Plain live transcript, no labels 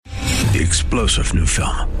The explosive new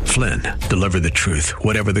film, Flynn, deliver the truth,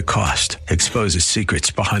 whatever the cost, exposes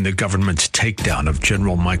secrets behind the government's takedown of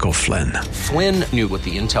General Michael Flynn. Flynn knew what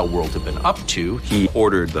the intel world had been up to. He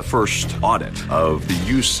ordered the first audit of the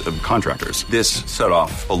use of contractors. This set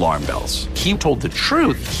off alarm bells. He told the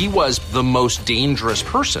truth. He was the most dangerous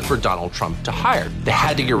person for Donald Trump to hire. They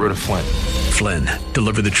had to get rid of Flynn. Flynn,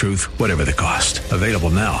 deliver the truth, whatever the cost. Available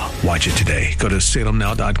now. Watch it today. Go to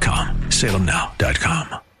salemnow.com.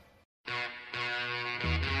 salemnow.com.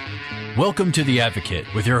 Welcome to The Advocate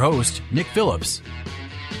with your host, Nick Phillips.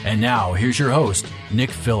 And now, here's your host,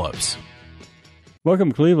 Nick Phillips.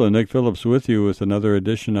 Welcome, Cleveland. Nick Phillips with you with another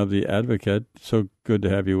edition of The Advocate. So good to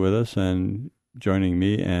have you with us. And joining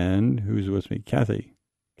me, and who's with me? Kathy.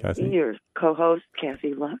 Kathy? Your co-host,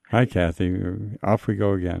 Kathy Luck. Hi, Kathy. Off we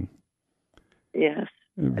go again. Yes.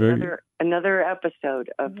 Another episode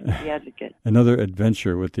of The Advocate. Another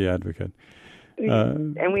adventure with The Advocate.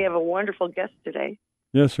 And we have a wonderful guest today.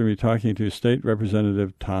 Yes, we'll be talking to State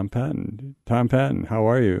Representative Tom Patton. Tom Patton, how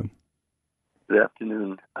are you? Good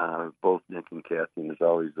afternoon, both Nick and Kathy. It's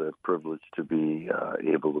always a privilege to be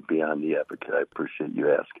able to be on The Advocate. I appreciate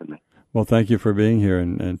you asking me. Well, thank you for being here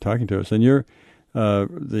and talking to us. And you're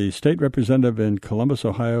the state representative in Columbus,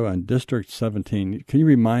 Ohio, on District 17. Can you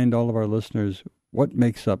remind all of our listeners what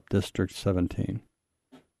makes up District 17?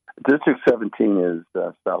 District 17 is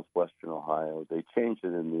southwestern Ohio. They changed it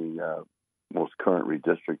in the most current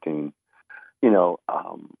redistricting.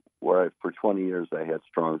 Where for 20 years I had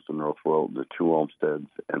Strongs in North World, the two Olmsteds,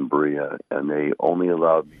 and Berea, and they only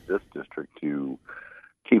allowed me this district to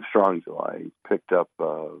keep Strongs. I picked up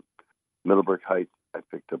Middleburg Heights, I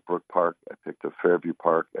picked up Brook Park, I picked up Fairview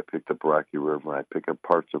Park, I picked up Rocky River, and I picked up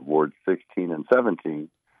parts of Ward 16 and 17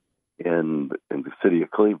 in the city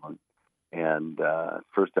of Cleveland. And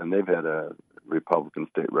first time they've had a Republican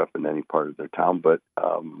state rep in any part of their town, but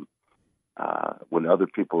when other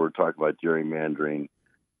people were talking about gerrymandering,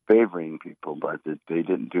 favoring people, but they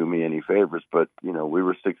didn't do me any favors. But, we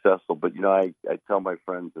were successful. But, I tell my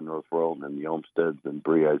friends in North World and the Olmsteds and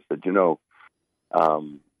Berea, I said,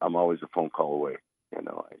 I'm always a phone call away. I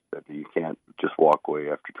said, you can't just walk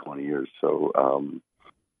away after 20 years. So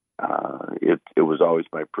it was always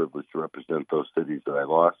my privilege to represent those cities that I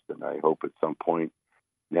lost. And I hope at some point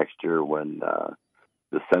next year when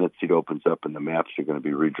the Senate seat opens up and the maps are going to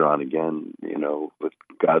be redrawn again, with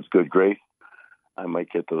God's good grace, I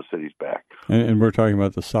might get those cities back. And we're talking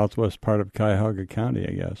about the southwest part of Cuyahoga County,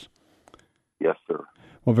 I guess. Yes, sir.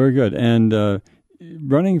 Well, very good. And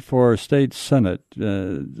running for state Senate,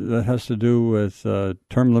 that has to do with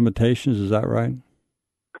term limitations, is that right?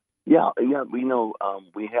 Yeah. We know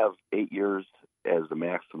we have 8 years as the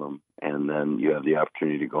maximum, and then you have the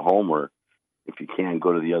opportunity to go home, or if you can,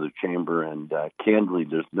 go to the other chamber. And candidly,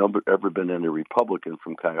 there's ever been any Republican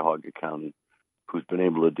from Cuyahoga County who's been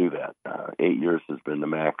able to do that. 8 years has been the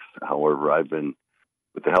max. However, I've been,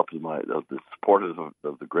 with the help of the support of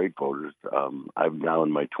the great voters, I'm now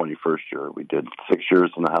in my 21st year. We did 6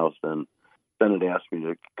 years in the House, then Senate asked me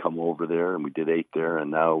to come over there, and we did 8 there,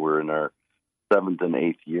 and now we're in our 7th and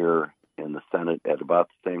 8th year in the Senate. At about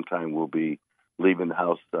the same time, we'll be leaving the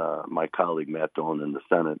House. My colleague Matt Dolan in the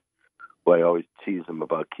Senate, who I always tease him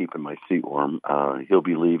about keeping my seat warm, he'll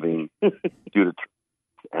be leaving due to.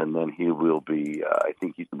 And then he will be. I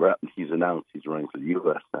think he's announced he's running for the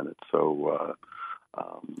U.S. Senate. So,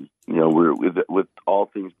 we're with all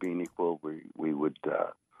things being equal, we would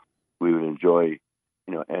enjoy,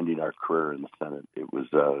 ending our career in the Senate. It was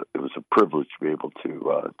a privilege to be able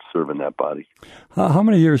to serve in that body. How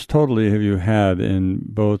many years totally have you had in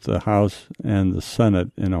both the House and the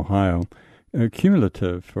Senate in Ohio,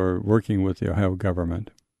 cumulative for working with the Ohio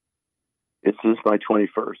government? This is my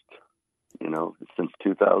 21st. Since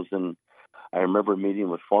 2000, I remember meeting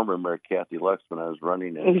with former Mayor Kathy Lux when I was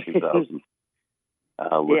running in 2000,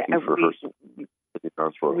 looking for her in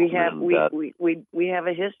North World. We have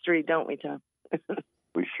a history, don't we, Tom?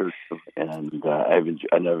 We sure do, and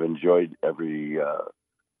I've enjoyed every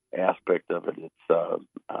aspect of it.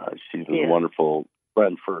 It's she's a wonderful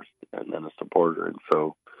friend first, and then a supporter,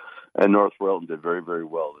 and North Weldon did very, very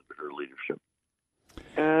well under her leadership.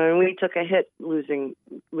 We took a hit losing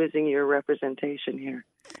your representation here.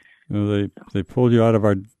 They pulled you out of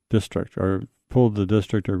our district, or pulled the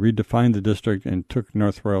district, or redefined the district, and took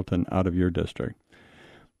North Royalton out of your district.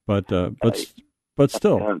 But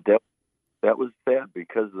still, that was sad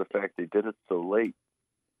because of the fact they did it so late.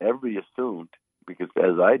 Everybody assumed, because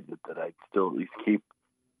as I did, that I'd still at least keep,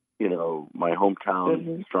 my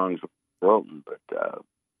hometown Strongs Royalton, but.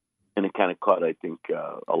 And it kind of caught, I think,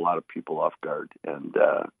 a lot of people off guard, and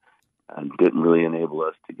didn't really enable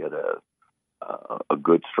us to get a a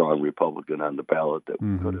good, strong Republican on the ballot that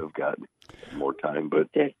we could have gotten more time. But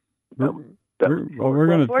we're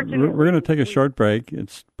going to take a short break.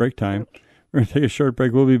 It's break time. We're going to take a short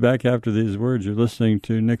break. We'll be back after these words. You're listening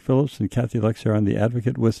to Nick Phillips and Kathy Lux here on The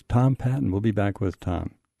Advocate with Tom Patton. We'll be back with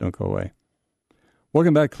Tom. Don't go away.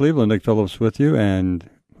 Welcome back, Cleveland. Nick Phillips with you, and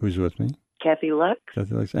who's with me? Kathy Lux.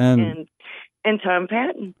 Kathy Lux and Tom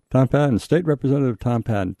Patton. Tom Patton, State Representative Tom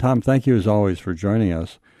Patton. Tom, thank you as always for joining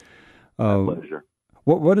us. My pleasure.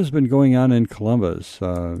 What has been going on in Columbus?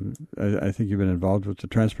 I think you've been involved with the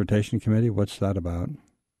Transportation Committee. What's that about?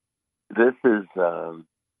 This is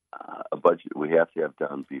a budget we have to have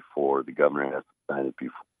done before the governor has to sign it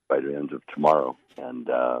by the end of tomorrow. And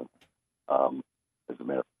as a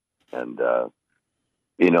matter,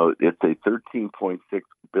 it's a $13.6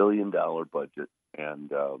 billion budget.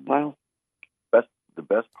 And wow, the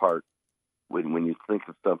best part when you think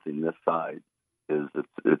of something this size is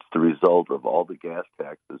it's the result of all the gas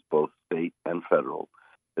taxes, both state and federal,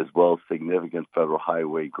 as well as significant federal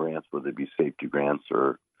highway grants, whether they be safety grants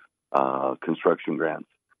or construction grants.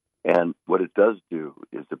 And what it does do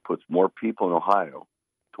is it puts more people in Ohio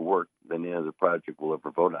to work than any other project we'll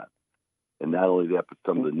ever vote on. And not only that, but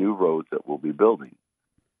some of the new roads that we'll be building.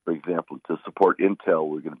 For example, to support Intel,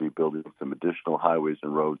 we're going to be building some additional highways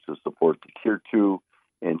and roads to support the Tier 2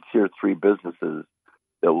 and Tier 3 businesses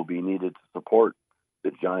that will be needed to support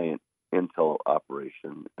the giant Intel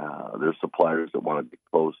operation. There's suppliers that want to be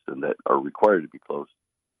close and that are required to be close.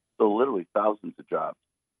 So literally thousands of jobs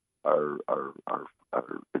are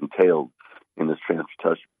entailed in this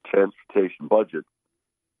transportation budget.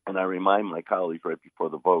 And I remind my colleagues right before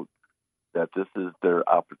the vote that this is their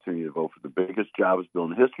opportunity to vote for the biggest jobs bill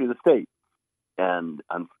in the history of the state. And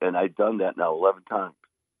I've done that now 11 times.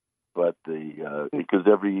 But because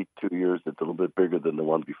every 2 years it's a little bit bigger than the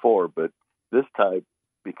one before. But this time,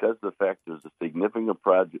 because of the fact there's a significant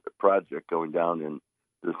project going down in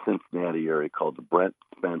the Cincinnati area called the Brent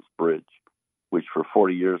Spence Bridge, which for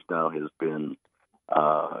 40 years now has been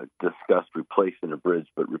discussed replacing a bridge.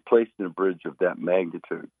 But replacing a bridge of that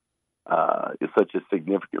magnitude is such a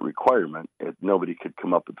significant requirement. Nobody could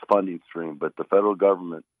come up with the funding stream, but the federal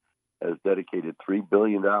government has dedicated $3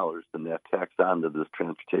 billion in that tax onto this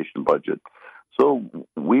transportation budget. So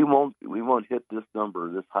we won't hit this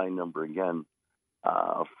high number again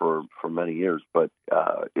for many years. But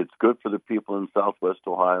it's good for the people in Southwest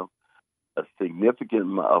Ohio. A significant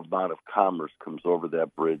amount of commerce comes over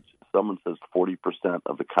that bridge. Someone says 40%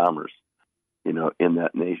 of the commerce, in that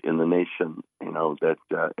in the nation, that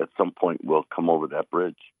at some point will come over that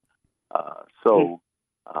bridge.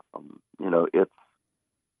 It's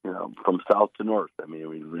from south to north. I mean,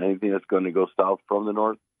 anything that's going to go south from the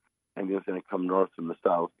north, anything that's going to come north from the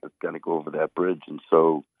south, it's going to go over that bridge. And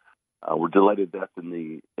so we're delighted that's in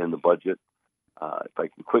the budget. If I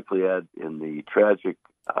can quickly add, in the tragic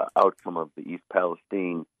outcome of the East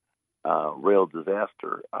Palestine rail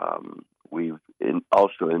disaster, we've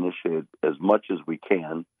also initiated as much as we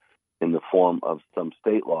can in the form of some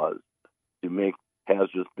state laws to make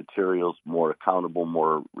hazardous materials more accountable,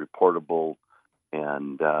 more reportable.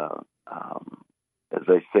 And as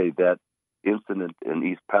I say, that incident in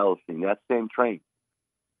East Palestine, that same train,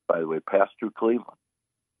 by the way, passed through Cleveland.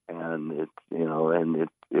 And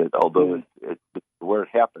although it's where it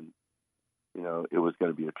happened, it was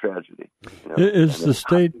going to be a tragedy. Is the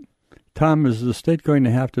state, Tom, is the state going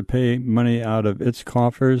to have to pay money out of its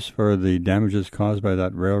coffers for the damages caused by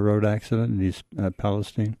that railroad accident in East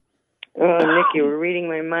Palestine? Oh, Nick, you were reading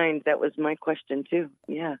my mind. That was my question too.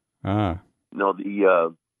 Yeah. No,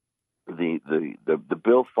 the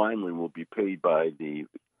bill finally will be paid by the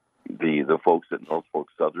folks at Norfolk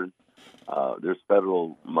Southern. There's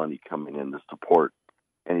federal money coming in to support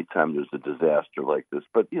anytime there's a disaster like this.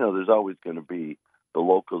 But, there's always going to be the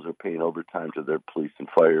locals are paying overtime to their police and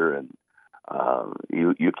fire. And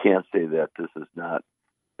you can't say that this is not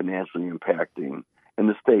financially impacting. And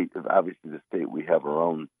the state, we have our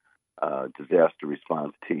own disaster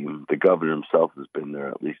response team. The governor himself has been there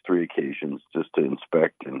at least 3 occasions just to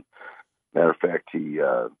inspect. And matter of fact, he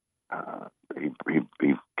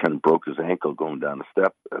kind of broke his ankle going down the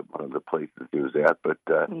step at one of the places he was at. But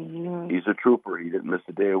he's a trooper. He didn't miss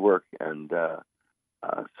a day of work. And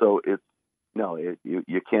so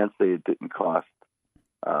you can't say it didn't cost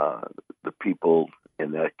the people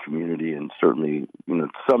in that community, and certainly, to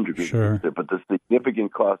some degree, sure. But the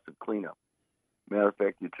significant cost of cleanup. Matter of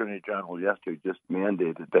fact, the Attorney General yesterday just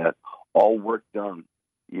mandated that all work done,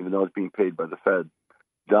 even though it's being paid by the Fed,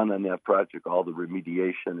 done on that project, all the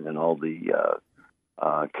remediation and all the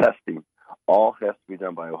testing, all has to be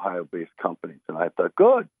done by Ohio-based companies. And I thought,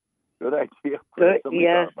 good. Good idea. Good,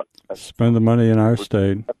 yes. Spend the money in our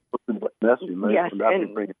state. Yes, and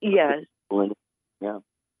yes. Yeah.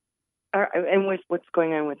 And with what's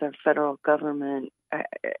going on with our federal government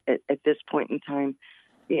at this point in time,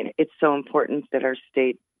 it's so important that our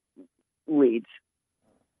state leads.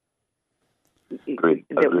 Great.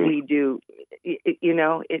 That we do.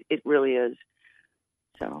 It really is.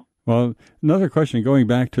 So. Well, another question, going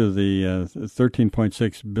back to the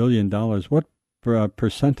 $13.6 billion, what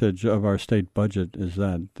percentage of our state budget is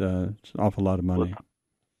that? It's an awful lot of money.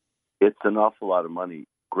 It's an awful lot of money,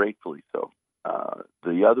 gratefully so.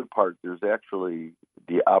 The other part, there's actually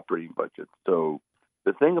the operating budget. So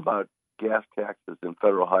the thing about gas taxes and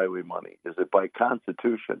federal highway money is that by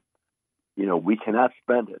Constitution, we cannot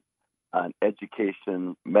spend it on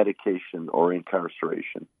education, medication, or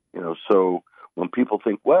incarceration. So when people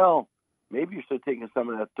think, well, maybe you should have taken some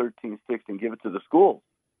of that 13.6 and give it to the schools,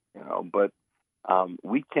 but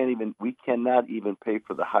we cannot even pay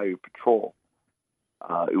for the highway patrol.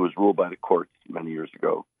 It was ruled by the courts many years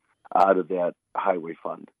ago out of that highway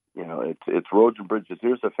fund. It's roads and bridges.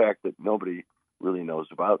 Here's a fact that nobody really knows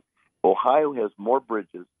about. Ohio has more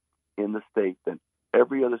bridges in the state than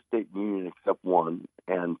every other state in the union except one,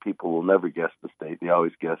 and people will never guess the state. They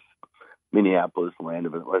always guess Minneapolis,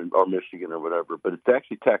 Landover, or Michigan or whatever, but it's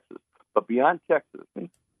actually Texas. But beyond Texas,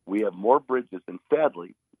 we have more bridges, and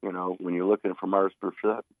sadly, when you're looking from our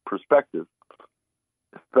perspective,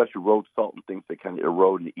 especially road salt and things that kind of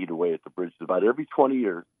erode and eat away at the bridges. About every 20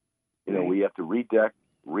 years, we have to redeck,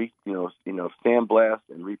 sandblast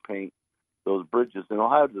and repaint those bridges. And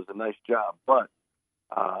Ohio does a nice job, but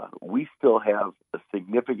we still have a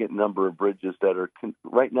significant number of bridges that are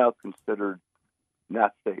right now considered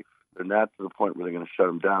not safe. They're not to the point where they're going to shut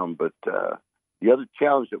them down. But the other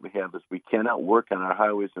challenge that we have is we cannot work on our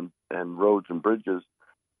highways and roads and bridges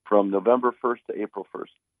from November 1st to April 1st.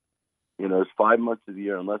 It's 5 months of the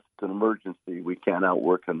year. Unless it's an emergency, we cannot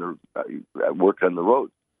work on the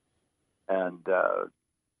roads. And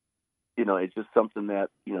it's just something that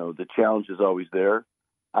the challenge is always there.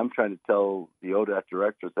 I'm trying to tell the ODOT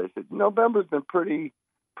directors. I said November's been pretty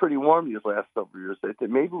warm these last several years. I said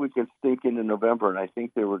maybe we can sneak into November, and I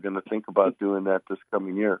think they were going to think about doing that this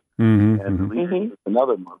coming year. And at least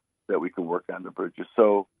another month that we can work on the bridges.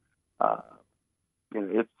 So.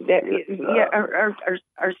 Our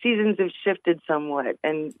seasons have shifted somewhat,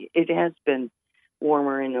 and it has been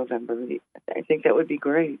warmer in November. I think that would be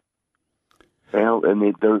great. Well, and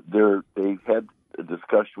they had a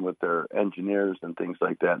discussion with their engineers and things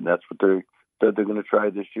like that, and that's what they said they're going to try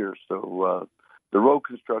this year. So the road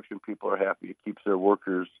construction people are happy. It keeps their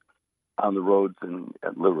workers on the roads and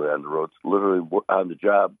literally on the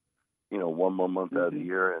job. 1 more month out of the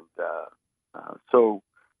year, and so.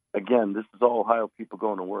 Again, this is all Ohio people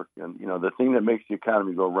going to work. And, the thing that makes the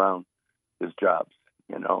economy go round is jobs,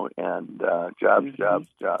 and jobs.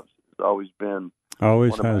 It's always been.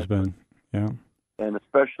 Always has been, yeah. And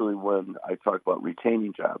especially when I talk about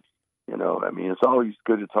retaining jobs, it's always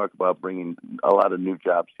good to talk about bringing a lot of new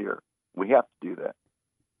jobs here. We have to do that.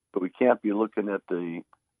 But we can't be looking at the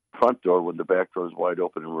front door when the back door is wide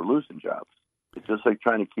open and we're losing jobs. It's just like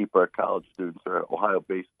trying to keep our college students or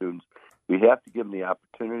Ohio-based students. We have to give them the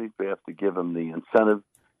opportunity. We have to give them the incentive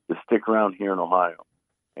to stick around here in Ohio.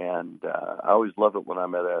 And I always love it when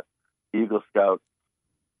I'm at a Eagle Scout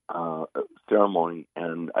ceremony,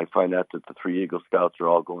 and I find out that the 3 Eagle Scouts are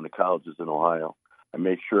all going to colleges in Ohio. I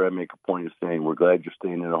make sure I make a point of saying, we're glad you're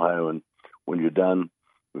staying in Ohio, and when you're done,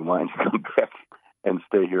 we want you to come back and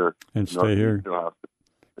stay here.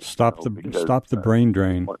 Stop the brain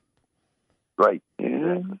drain. Right.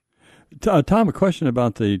 Yeah. Tom, a question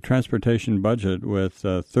about the transportation budget with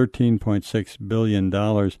 $13.6 billion.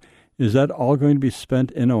 Is that all going to be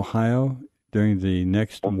spent in Ohio during the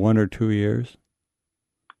next 1 or 2 years?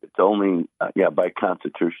 It's only, by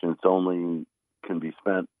Constitution, it's only can be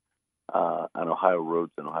spent on Ohio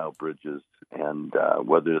roads and Ohio bridges. And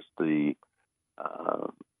whether it's the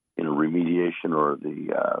remediation or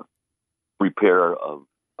the repair of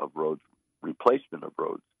roads, replacement of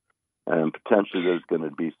roads. And potentially there's going to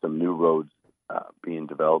be some new roads being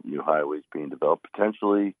developed, new highways being developed,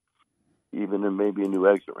 potentially even maybe a new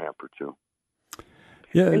exit ramp or two.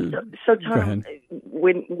 Yeah. So Tom,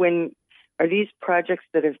 when are these projects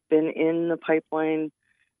that have been in the pipeline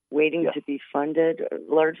waiting to be funded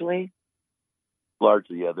largely?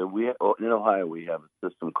 Largely, yeah. In Ohio, we have a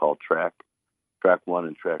system called Track 1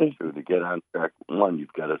 and Track 2. To get on Track 1,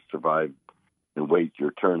 you've got to survive and wait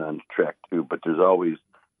your turn on Track 2. But there's always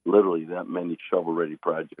literally that many shovel-ready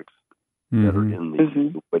projects that are in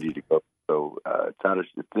the ready to go. So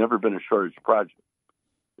it's never been a shortage of projects.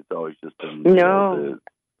 It's always just been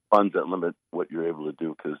funds that limit what you're able to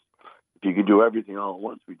do, because if you can do everything all at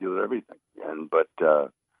once, we do everything. But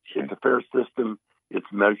it's a fair system. It's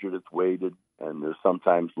measured, it's weighted, and there's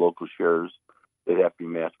sometimes local shares that have to be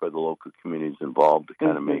matched by the local communities involved to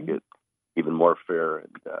kind of make it even more fair.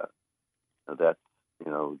 And that's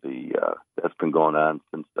that's been going on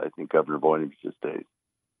since I think Governor Voynich's days.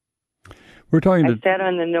 We're talking. I sat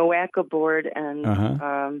on the NOACA board,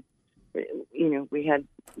 and we had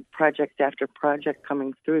project after project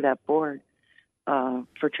coming through that board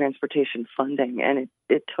for transportation funding, and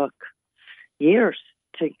it took years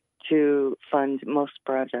to fund most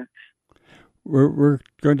projects. We're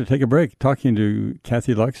going to take a break, talking to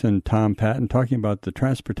Kathy Lux and Tom Patton, talking about the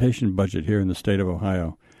transportation budget here in the state of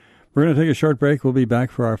Ohio. We're going to take a short break. We'll be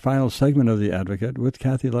back for our final segment of The Advocate with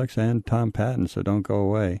Kathy Lux and Tom Patton, so don't go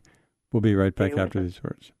away. We'll be right back after these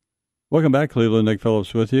words. Welcome back, Cleveland. Nick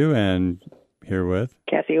Phillips with you, and here with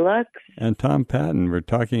Kathy Lux and Tom Patton. We're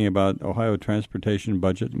talking about Ohio transportation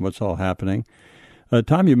budget and what's all happening.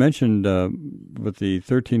 Tom, you mentioned with the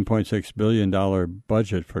 $13.6 billion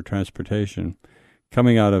budget for transportation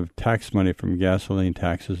coming out of tax money from gasoline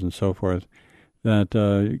taxes and so forth, that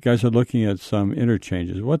you guys are looking at some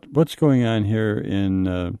interchanges. What's going on here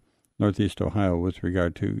in Northeast Ohio with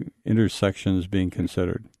regard to intersections being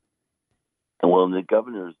considered? Well, in the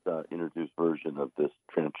governor's introduced version of this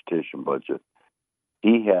transportation budget,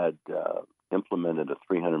 he had implemented a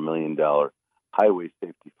 $300 million highway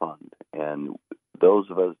safety fund. And those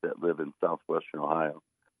of us that live in southwestern Ohio,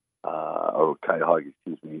 or Cuyahoga,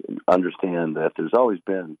 understand that there's always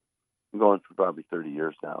been, going for probably 30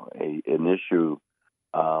 years now, an issue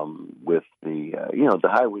with the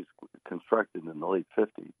highways constructed in the late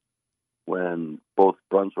 50s, when both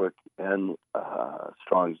Brunswick and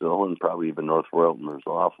Strongsville, and probably even North Royalton, there's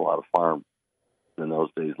an awful lot of farms in those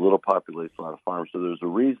days, little population, a lot of farms. So there's a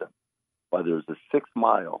reason why there's a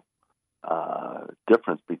 6-mile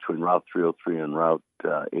difference between Route 303 and Route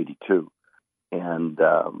 82. And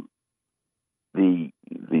the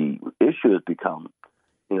issue has become,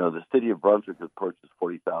 the city of Brunswick has purchased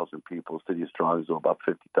 40,000 people, city of Strongsville about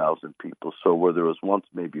 50,000 people. So where there was once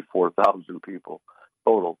maybe 4,000 people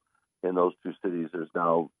total in those two cities, there's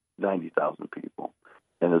now 90,000 people.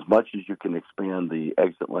 And as much as you can expand the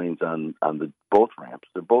exit lanes on both ramps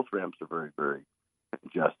are very, very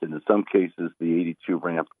congested. In some cases, the 82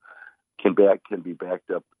 ramp can be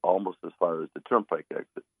backed up almost as far as the Turnpike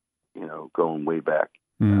exit, going way back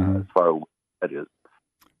as far as that is.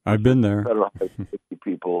 I've been there. Federal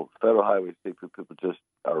highway safety people just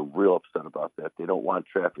are real upset about that. They don't want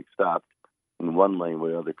traffic stopped in one lane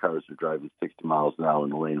where other cars are driving 60 miles an hour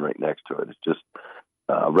in the lane right next to it. It's just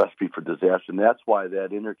a recipe for disaster. And that's why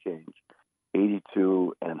that interchange,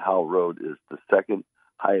 82 and Howell Road, is the second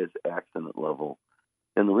highest accident level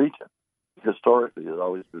in the region. Historically, it's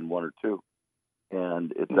always been 1 or 2,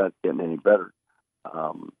 and it's not getting any better.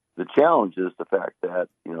 The challenge is the fact that,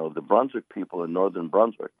 the Brunswick people in northern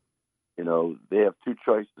Brunswick, they have two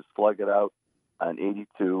choices: slug it out on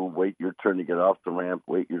 82, wait your turn to get off the ramp,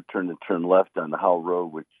 wait your turn to turn left on the Howell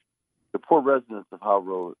Road, which the poor residents of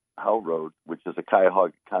Howell Road, which is a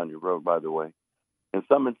Cuyahoga County road, by the way, in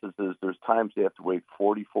some instances, there's times they have to wait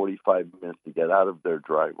 40, 45 minutes to get out of their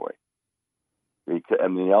driveway. Because,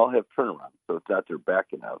 they all have turnarounds, so it's not they're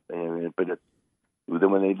backing out. But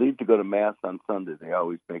when they leave to go to Mass on Sunday, they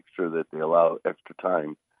always make sure that they allow extra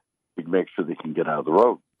time to make sure they can get out of the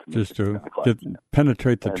road. Just to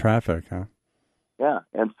penetrate the traffic, huh? Yeah,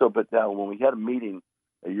 and so, but now when we had a meeting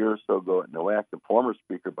a year or so ago at NOAC, the former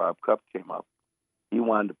speaker, Bob Cupp, came up. He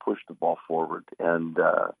wanted to push the ball forward. And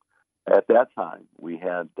at that time, we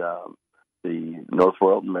had the North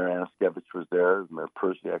Royalton Mayor Anaskevich was there, Mayor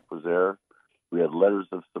Persiak was there. We had letters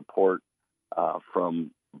of support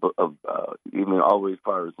from even all the way as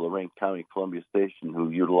far as Lorain County, Columbia Station, who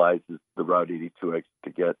utilizes the Route 82 exit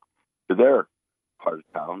to get to their part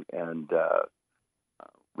of town. And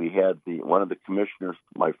we had one of the commissioners,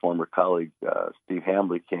 my former colleague, Steve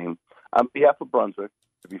Hambley, came on behalf of Brunswick.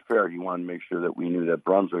 To be fair, he wanted to make sure that we knew that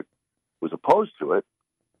Brunswick was opposed to it.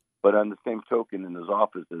 But on the same token, in his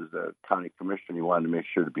office as a county commissioner, he wanted to make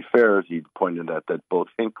sure, to be fair, as he pointed out, that both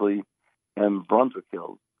Hinckley and Brunswick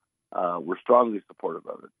Hills were strongly supportive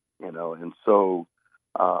of it. And so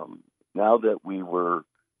now that we were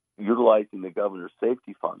utilizing the governor's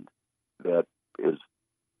safety fund that is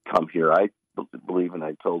come here, I believe, and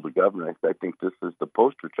I told the governor, I think this is the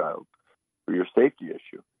poster child for your safety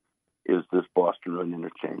issue, is this Boston Road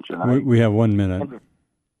interchange. And we have 1 minute.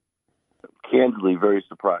 Candidly, very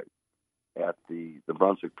surprised at the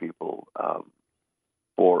Brunswick people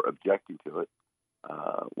for objecting to it.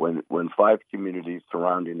 when 5 communities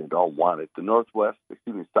surrounding it all want it,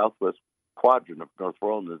 the southwest quadrant of North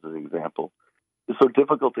Orleans, as an example, is so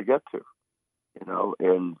difficult to get to,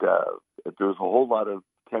 and there's a whole lot of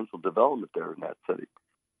potential development there in that city.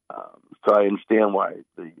 So I understand why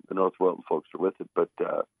the North Orleans folks are with it, but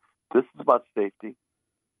this is about safety.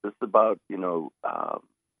 This is about,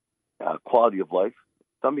 quality of life.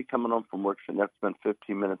 Somebody coming home from work should not spend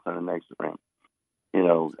 15 minutes on an exit ramp,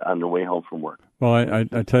 on their way home from work. Well,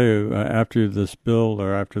 I tell you, after this bill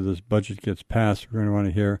or after this budget gets passed, we're going to want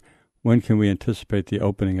to hear when can we anticipate the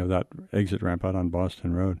opening of that exit ramp out on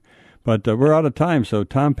Boston Road. But we're out of time, so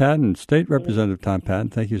Tom Patton, State Representative Tom Patton,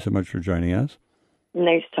 thank you so much for joining us.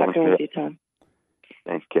 Nice talking with you, Tom.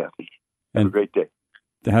 Thanks, Kathy. Have a great day.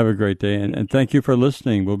 Have a great day, and thank you for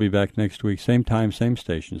listening. We'll be back next week, same time, same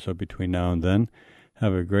station. So between now and then,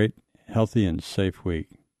 have a great, healthy, and safe week.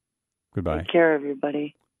 Goodbye. Take care,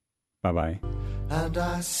 everybody. Bye-bye. And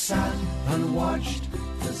I sat and watched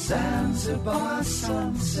the Zanzibar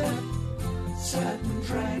sunset, sat and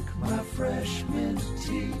drank my fresh mint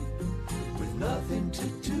tea, with nothing to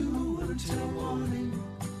do until morning,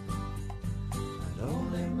 and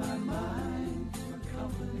only my mind for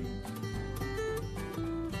company.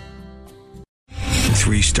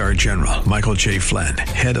 3-star General Michael J. Flynn,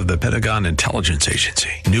 head of the Pentagon Intelligence Agency,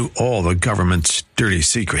 knew all the government's dirty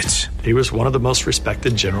secrets. He was one of the most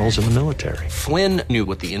respected generals in the military. Flynn knew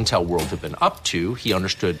what the intel world had been up to. He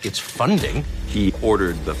understood its funding. He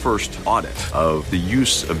ordered the first audit of the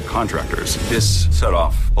use of contractors. This set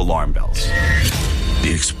off alarm bells.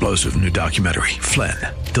 The explosive new documentary, Flynn,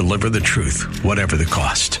 Deliver the Truth, Whatever the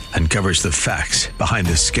Cost, uncovers the facts behind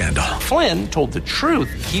this scandal. Flynn told the truth.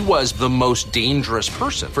 He was the most dangerous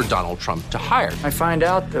person for Donald Trump to hire. I find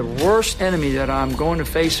out the worst enemy that I'm going to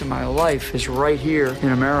face in my life is right here in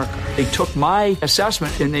America. They took my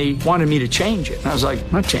assessment and they wanted me to change it. And I was like,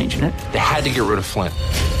 I'm not changing it. They had to get rid of Flynn.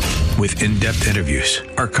 With in-depth interviews,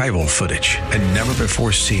 archival footage, and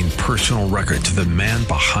never-before-seen personal records of the man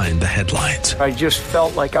behind the headlines. I just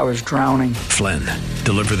felt like I was drowning. Flynn,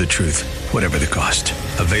 Deliver the Truth, Whatever the Cost.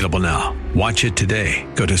 Available now. Watch it today.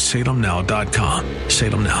 Go to salemnow.com.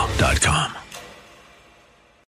 salemnow.com.